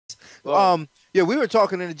Well, Yeah, we were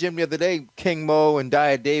talking in the gym the other day, King Mo and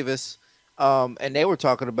Dia Davis, and they were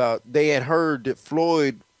talking about they had heard that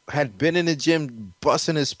Floyd had been in the gym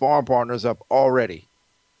busting his sparring partners up already.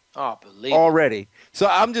 oh, believe it. Already. So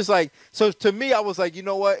I'm just like, so to me, I was like, you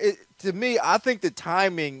know what? To me, I think the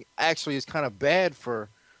timing actually is kind of bad for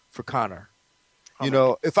Connor. I You mean,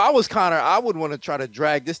 know, if I was Connor, I would want to try to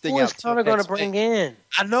drag this thing who is out till Connor going to next May. bring in?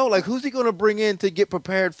 I know, like, who's he going to bring in to get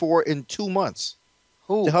prepared for in 2 months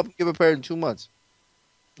to Who? help him get prepared in 2 months?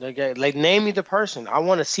 Like, name me the person. I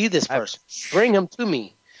want to see this I, person. Bring him to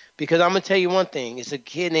me. Because I'm going to tell you one thing. It's a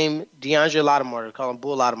kid named DeAndre Lattimore, they call him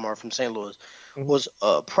Bull Lattimore from St. Louis, Mhm, was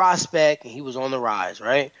a prospect and he was on the rise,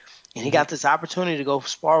 right? And he mhm. got this opportunity to go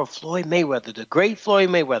spar with Floyd Mayweather, the great Floyd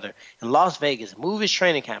Mayweather, in Las Vegas, move his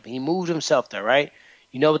training camp. He moved himself there, right?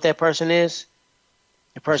 You know what that person is?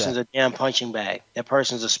 That What's person's that? a damn punching bag. That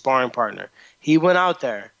person's a sparring partner. He went out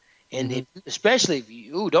there, and Hmm. if, especially if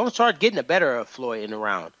you don't start getting the better of Floyd in the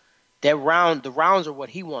round. That round, the rounds are what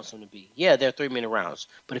he wants them to be. Yeah, they're 3 minute rounds.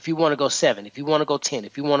 But if you want to go 7, if you want to go 10,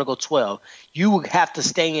 if you want to go 12, you would have to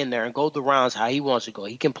stay in there and go the rounds how he wants to go.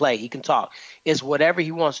 He can play, he can talk. It's whatever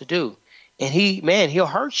he wants to do. And man, he'll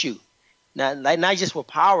hurt you. Not just with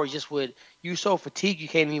power, just with you so fatigued you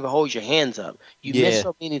can't even hold your hands up. You miss Yeah,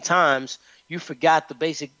 so many times, you forgot the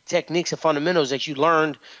basic techniques and fundamentals that you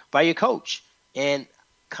learned by your coach. And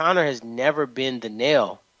Connor has never been the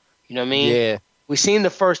nail. You know what I mean? yeah. We seen the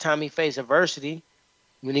first time he faced adversity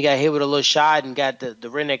when he got hit with a little shot and got the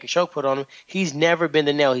rear naked choke put on him. He's never been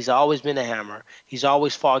the nail. He's always been the hammer. He's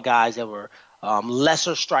always fought guys that were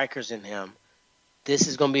lesser strikers than him. This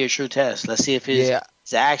is going to be a true test. Let's see if Yeah,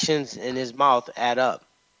 his actions and his mouth add up.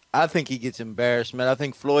 I think he gets embarrassed, man. I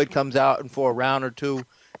think Floyd comes out and for a round or two,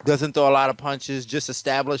 doesn't throw a lot of punches, just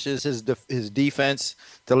establishes his defense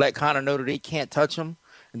to let Connor know that he can't touch him.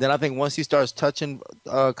 And then I think once he starts touching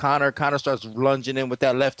Connor starts lunging in with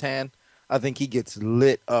that left hand. I think he gets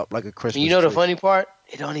lit up like a And you Christmas know the tree. funny part?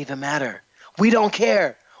 It don't even matter. We don't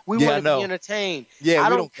care. We Yeah, want I to be know. entertained. Yeah, I we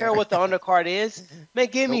don't don't care care. what the undercard is. Man,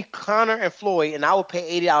 give me Nope. Connor and Floyd, and I will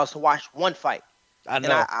pay $80 to watch one fight. I And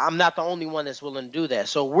know. I'm not the only one that's willing to do that.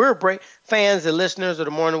 So we're fans and listeners of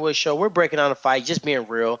the Morning Wood Show. We're breaking down the fight, just being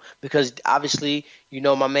real, because obviously,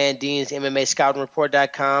 my man Dean's MMA Scouting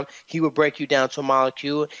Report.com. He will break you down to a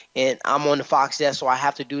molecule, and I'm on the Fox desk, so I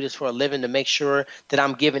have to do this for a living to make sure that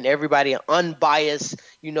I'm giving everybody an unbiased,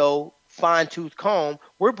 fine tooth comb.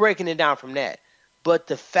 We're breaking it down from that. But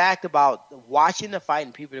the fact about watching the fight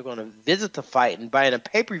and people are going to visit the fight and buying a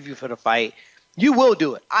pay per view for the fight, you will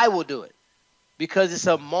do it. I will do it because it's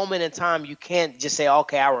a moment in time. You can't just say,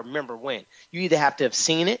 okay, I remember when. You either have to have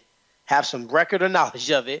seen it, have some record or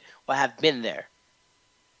knowledge of it, or have been there.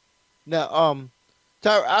 Now,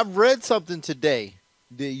 Tyra, I've read something today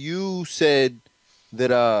that you said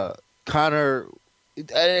that Connor,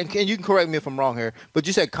 and you can correct me if I'm wrong here, but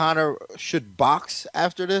you said Connor should box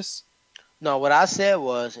after this. No, what I said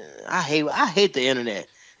was, I hate the internet.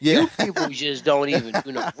 Yeah. You people just don't even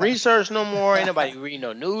do no research no more. Ain't nobody reading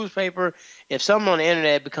no newspaper. If something on the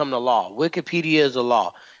internet become the law, Wikipedia is the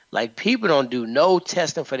law. Like people don't do no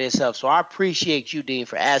testing for themselves. So I appreciate you, Dean,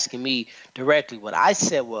 for asking me directly. What I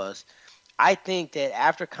said was, I think that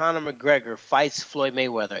after Conor McGregor fights Floyd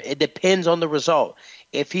Mayweather, it depends on the result.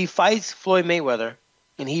 If he fights Floyd Mayweather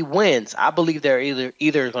and he wins, I believe there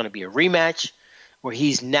either going to be a rematch where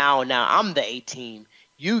he's now I'm the 18.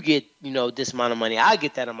 You get this amount of money. I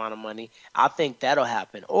get that amount of money. I think that'll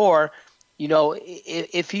happen. Or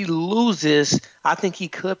if he loses, I think he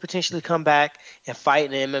could potentially come back and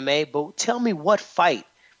fight in MMA. But tell me what fight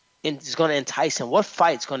is going to entice him? What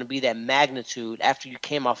fight's going to be that magnitude after you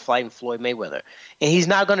came off fighting Floyd Mayweather? And he's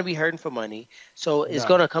not going to be hurting for money, so it's No.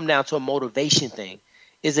 going to come down to a motivation thing.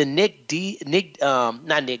 Is a Nate Diaz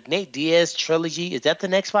trilogy? Is that the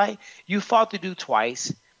next fight? You fought the dude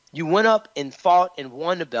twice. You went up and fought and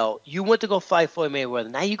won the belt. You went to go fight Floyd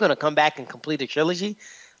Mayweather. Now you're gonna come back and complete a trilogy?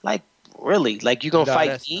 Like really? Like you're gonna No, fight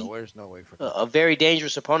that's me? there's no way for A very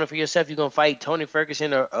dangerous opponent for yourself. You're gonna fight Tony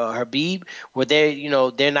Ferguson or Habib, where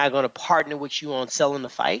they're not gonna partner with you on selling the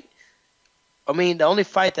fight. I mean, the only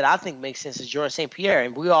fight that I think makes sense is George St. Pierre,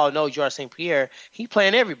 and we all know George St. Pierre. He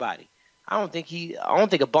playing everybody. I don't think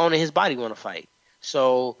a bone in his body want to fight.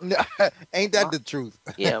 So, Ain't that my, the truth?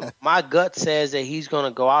 yeah, my gut says that he's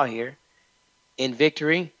gonna go out here in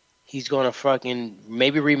victory. He's gonna fucking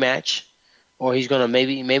maybe rematch, or he's gonna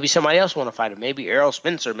maybe somebody else want to fight him. Maybe Errol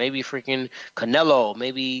Spencer, maybe freaking Canelo,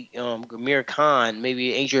 maybe Amir Khan,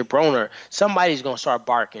 maybe Adrian Broner. Somebody's gonna start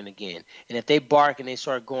barking again. And if they bark and they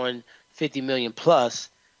start going 50 million plus,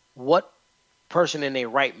 what person in their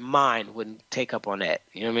right mind wouldn't take up on that?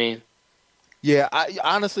 You know what I mean? Yeah,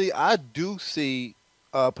 I do see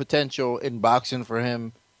potential in boxing for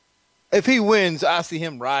him. If he wins, I see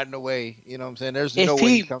him riding away. You know what I'm saying? There's no If way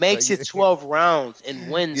he he comes back. makes it 12 rounds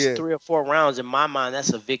and wins Yeah, 3 or 4 rounds, in my mind,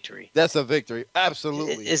 that's a victory. that's a victory.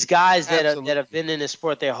 Absolutely. It's guys that have Absolutely. been in the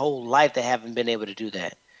sport their whole life that haven't been able to do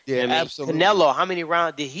that. You Yeah, know what I mean? absolutely. Canelo, how many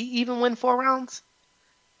rounds did he even win? 4 rounds?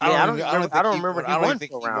 Yeah, I don't I remember. don't I think don't remember if he I don't even won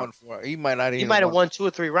think four he rounds. won for. He might not He even might have won. won 2 or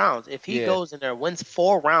 3 rounds. If he Yeah. goes in there, wins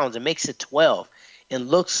 4 rounds, and makes it 12, and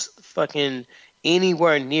looks fucking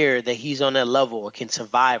anywhere near that he's on that level or can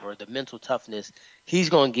survive or the mental toughness, he's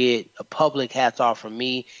gonna get a public hats off from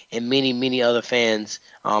me and many, many other fans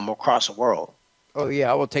across the world. Oh yeah,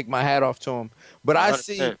 I will take my hat off to him. But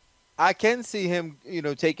 100%. I can see him,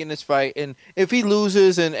 taking this fight, and if he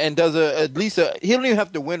loses and does at least he don't even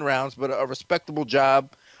have to win rounds, but a respectable job,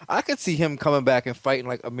 I could see him coming back and fighting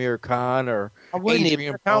like Amir Khan or I wouldn't even.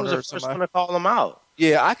 Adrian Khan was Broner the or first somebody. one to call him out.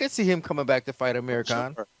 Yeah, I could see him coming back to fight For Amir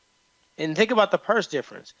Khan. sure. And think about the purse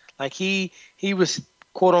difference. Like he was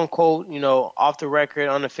quote unquote, off the record,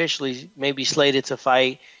 unofficially, maybe slated to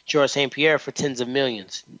fight George St. Pierre for tens of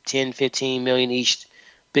millions, 10, 15 million each.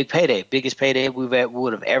 Big payday, biggest payday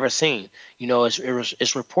would have ever seen.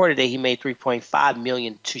 It's reported that he made 3.5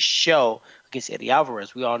 million to show against Eddie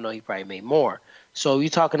Alvarez. We all know he probably made more. So you're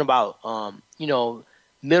talking about,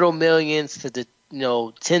 middle millions to the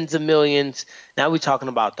tens of millions. Now we're talking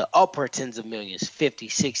about the upper tens of millions, 50,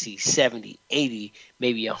 60, 70, 80,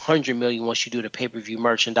 maybe 100 million once you do the pay-per-view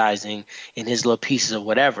merchandising and his little pieces of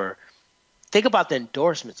whatever. Think about the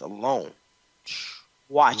endorsements alone.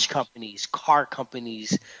 Watch companies, car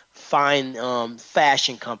companies, fine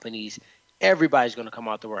fashion companies. Everybody's going to come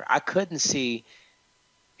out to work. I couldn't see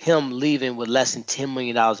him leaving with less than $10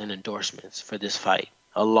 million in endorsements for this fight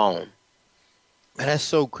alone. Man, that's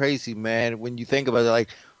so crazy, man. When you think about it,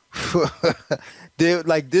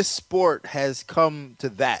 like this sport has come to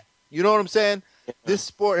that. You know what I'm saying? This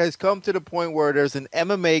sport has come to the point where there's an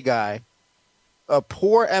MMA guy, a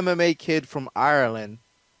poor MMA kid from Ireland,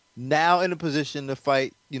 now in a position to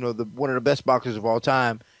fight, one of the best boxers of all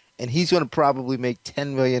time, and he's going to probably make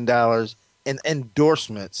 $10 million in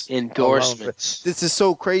endorsements. Alone. This is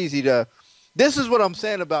so crazy. This is what I'm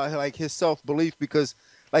saying about like his self belief, because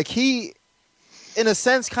like he, in a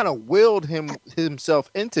sense, kind of willed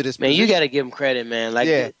himself into this. Man, position. you got to give him credit, man. Like,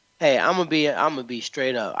 yeah. Hey, I'm gonna be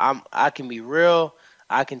straight up. I can be real.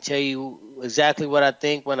 I can tell you exactly what I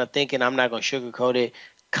think when I think, and I'm not gonna sugarcoat it.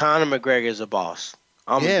 Conor McGregor is a boss.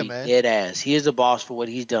 I'm gonna be dead ass. He is a boss for what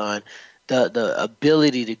he's done. The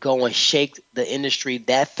ability to go and shake the industry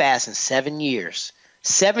that fast in 7 years.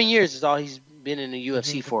 7 years is all he's been in the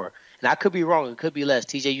UFC for. And I could be wrong. It could be less.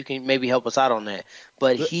 TJ, you can maybe help us out on that.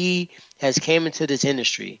 But he has came into this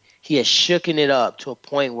industry. He has shooken it up to a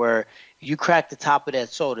point where you crack the top of that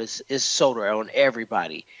soda, it's soda on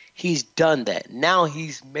everybody. He's done that. Now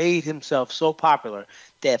he's made himself so popular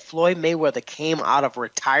that Floyd Mayweather came out of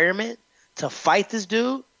retirement to fight this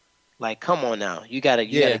dude. Like, come on now. You gotta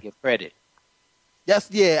give credit.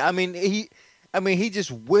 I mean, he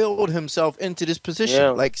just willed himself into this position. Yeah.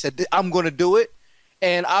 Like said, I'm going to do it.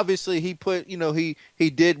 And obviously he put, he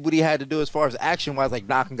did what he had to do as far as action wise, like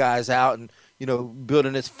knocking guys out and,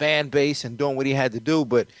 building his fan base and doing what he had to do.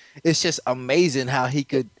 But it's just amazing how he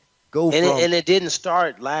could go and it didn't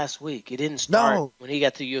start last week. It didn't start when he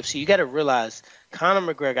got to the UFC. You got to realize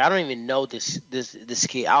Conor McGregor, I don't even know this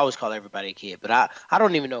kid. I always call everybody a kid, but I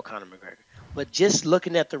don't even know Conor McGregor. But just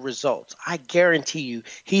looking at the results, I guarantee you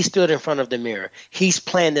he stood in front of the mirror. He's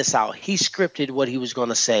planned this out. He scripted what he was going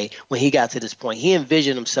to say when he got to this point. He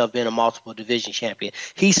envisioned himself being a multiple division champion.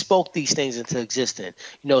 He spoke these things into existence.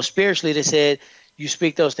 Spiritually, they said you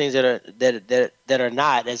speak those things that are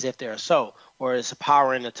not as if they are so, or it's a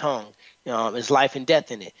power in the tongue. It's life and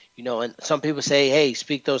death in it. And some people say, hey,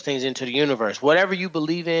 speak those things into the universe. Whatever you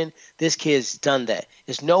believe in, this kid's done that.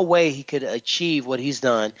 There's no way he could achieve what he's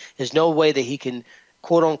done. There's no way that he can,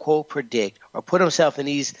 quote unquote, predict or put himself in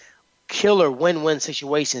these killer win-win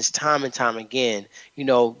situations time and time again. He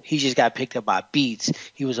just got picked up by Beats.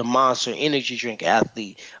 He was a monster energy drink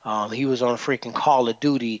athlete. He was on freaking Call of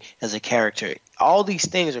Duty as a character. All these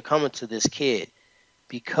things are coming to this kid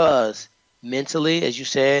because mentally, as you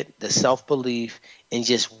said, the self-belief and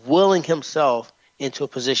just willing himself into a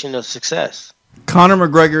position of success. Conor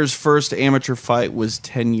McGregor's first amateur fight was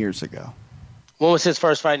 10 years ago. When was his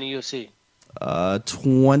first fight in the UFC?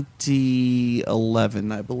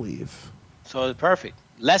 2011, I believe. So it's perfect.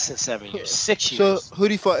 Less than 7 years. 6 years. So who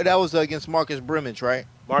did he fight? That was against Marcus Brimage, right?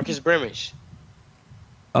 Marcus Brimage.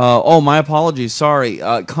 My apologies. Sorry.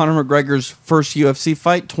 Conor McGregor's first UFC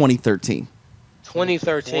fight, 2013.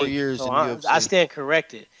 2013. 4 years so in I UFC. stand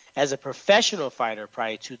corrected. As a professional fighter,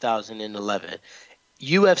 probably 2011.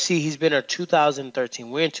 UFC, he's been there 2013.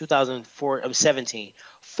 We're in 2017.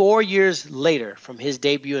 4 years later from his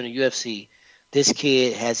debut in the UFC, this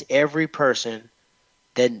kid has every person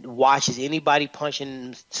that watches anybody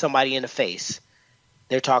punching somebody in the face.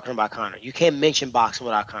 They're talking about Conor. You can't mention boxing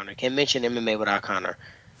without Conor. You can't mention MMA without Conor.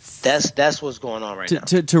 That's what's going on right now.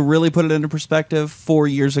 To really put it into perspective, 4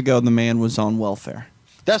 years ago the man was on welfare.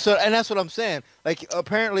 That's what I'm saying. Like,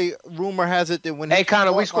 apparently, rumor has it that when hey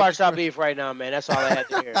Conor, we squashed our beef right now, man. That's all I had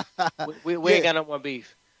to hear. We ain't got no more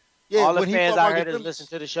beef. Yeah, all the fans out here that listen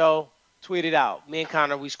to the show, tweet it out. Me and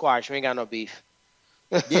Conor, we squashed. We ain't got no beef.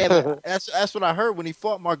 Yeah, man, that's what I heard when he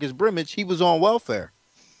fought Marcus Brimage. He was on welfare.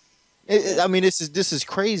 I mean, this is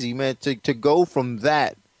crazy, man. To go from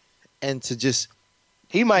that and to just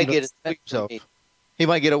he might get a tweet from me. He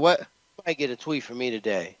might get a what? He might get a tweet from me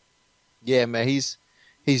today. Yeah, man.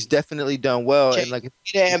 He's definitely done well. And like,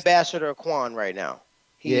 he's the ambassador of Quan right now.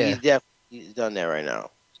 He's definitely done that right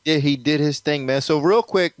now. Yeah, he did his thing, man. So real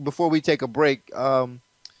quick before we take a break,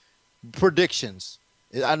 predictions.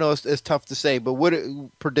 I know it's tough to say, but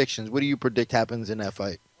predictions? What do you predict happens in that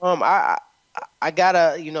fight? I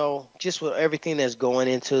gotta, just with everything that's going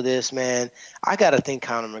into this, man, I gotta think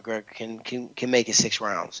Conor McGregor can make it 6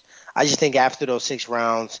 rounds. I just think after those 6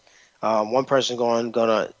 rounds, one person gonna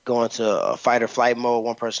go into a fight or flight mode.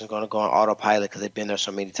 One person's gonna go on autopilot because they've been there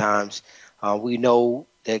so many times. We know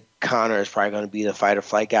that Conor is probably going to be the fight or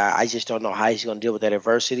flight guy. I just don't know how he's going to deal with that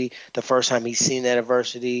adversity. The first time he's seen that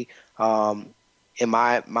adversity, in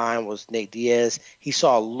my mind, was Nate Diaz. He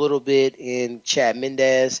saw a little bit in Chad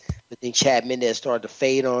Mendez, but then Chad Mendez started to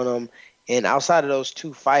fade on him. And outside of those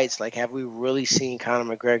 2 fights, like, have we really seen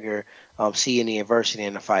Conor McGregor see any adversity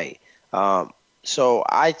in the fight? So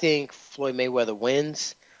I think Floyd Mayweather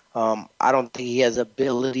wins. I don't think he has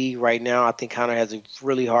ability right now. I think Conor has a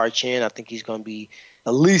really hard chin. I think he's going to be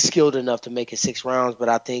at least skilled enough to make it 6 rounds. But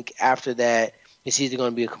I think after that, it's either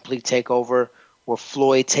going to be a complete takeover where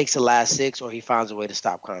Floyd takes the last 6 or he finds a way to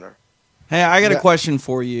stop Conor. Hey, I got a question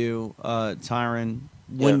for you, Tyron.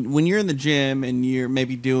 When you're in the gym and you're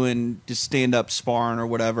maybe doing just stand-up sparring or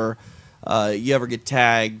whatever, you ever get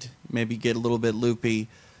tagged, maybe get a little bit loopy,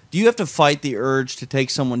 do you have to fight the urge to take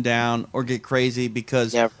someone down or get crazy?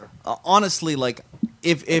 Because honestly, like,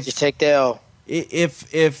 if you take the L,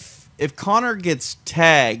 if Conor gets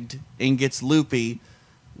tagged and gets loopy,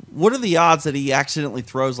 what are the odds that he accidentally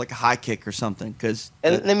throws like a high kick or something?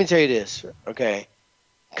 Let me tell you this, okay?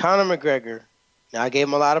 Conor McGregor. Now I gave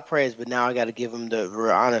him a lot of praise, but now I got to give him the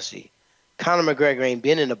real honesty. Conor McGregor ain't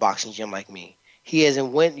been in the boxing gym like me. He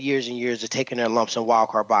hasn't went years and years of taking their lumps in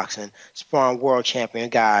wildcard boxing, sparring world champion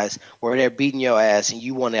guys where they're beating your ass and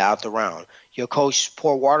you want it out the round. Your coach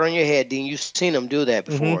pour water on your head, then you've seen him do that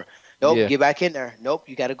before. Mm-hmm. Nope, get back in there. Nope,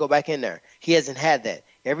 you got to go back in there. He hasn't had that.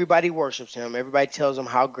 Everybody worships him. Everybody tells him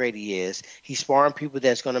how great he is. He's sparring people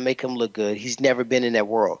that's going to make him look good. He's never been in that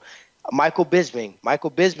world. Michael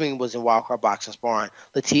Bisping was in wildcard boxing sparring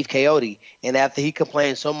Latif Coyote, and after he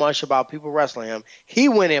complained so much about people wrestling him, he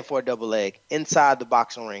went in for a double leg inside the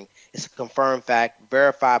boxing ring. It's a confirmed fact,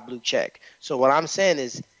 verified blue check. So what I'm saying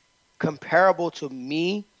is comparable to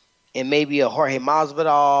me and maybe a Jorge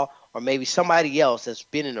Masvidal or maybe somebody else that's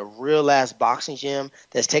been in a real-ass boxing gym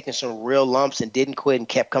that's taken some real lumps and didn't quit and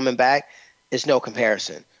kept coming back, it's no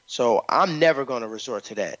comparison. So I'm never going to resort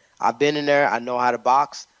to that. I've been in there. I know how to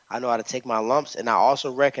box. I know how to take my lumps, and I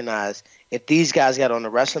also recognize if these guys got on the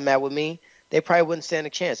wrestling mat with me, they probably wouldn't stand a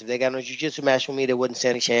chance. If they got on a jiu-jitsu match with me, they wouldn't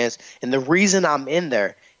stand a chance. And the reason I'm in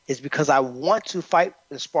there is because I want to fight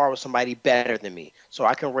and spar with somebody better than me so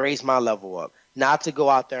I can raise my level up, not to go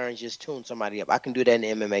out there and just tune somebody up. I can do that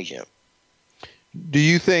in the MMA gym. Do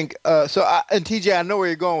you think and TJ, I know where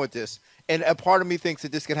you're going with this, and a part of me thinks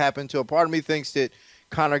that this could happen too. A part of me thinks that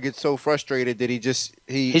Conor gets so frustrated that he's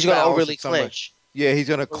going to overly clinch. Yeah, he's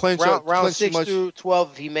going to clinch round 6 through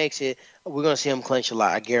 12. If he makes it, we're going to see him clinch a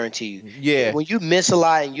lot. I guarantee you. Yeah. When you miss a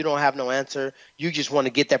lot and you don't have no answer, you just want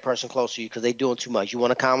to get that person close to you because they're doing too much. You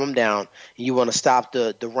want to calm them down, and you want to stop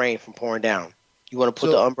the rain from pouring down. You want to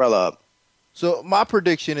put the umbrella up. So my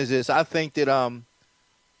prediction is this. I think that,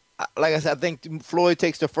 like I said, I think Floyd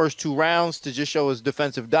takes the first 2 rounds to just show his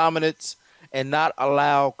defensive dominance and not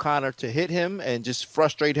allow Conor to hit him and just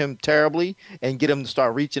frustrate him terribly and get him to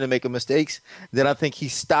start reaching and making mistakes. Then I think he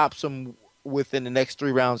stops him within the next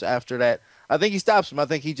 3 rounds after that. I think he stops him. I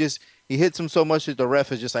think he hits him so much that the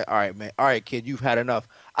ref is just like, all right, man, all right, kid, you've had enough.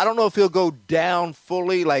 I don't know if he'll go down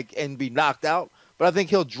fully and be knocked out, but I think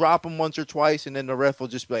he'll drop him once or twice, and then the ref will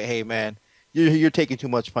just be like, hey, man, you're taking too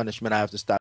much punishment. I have to stop.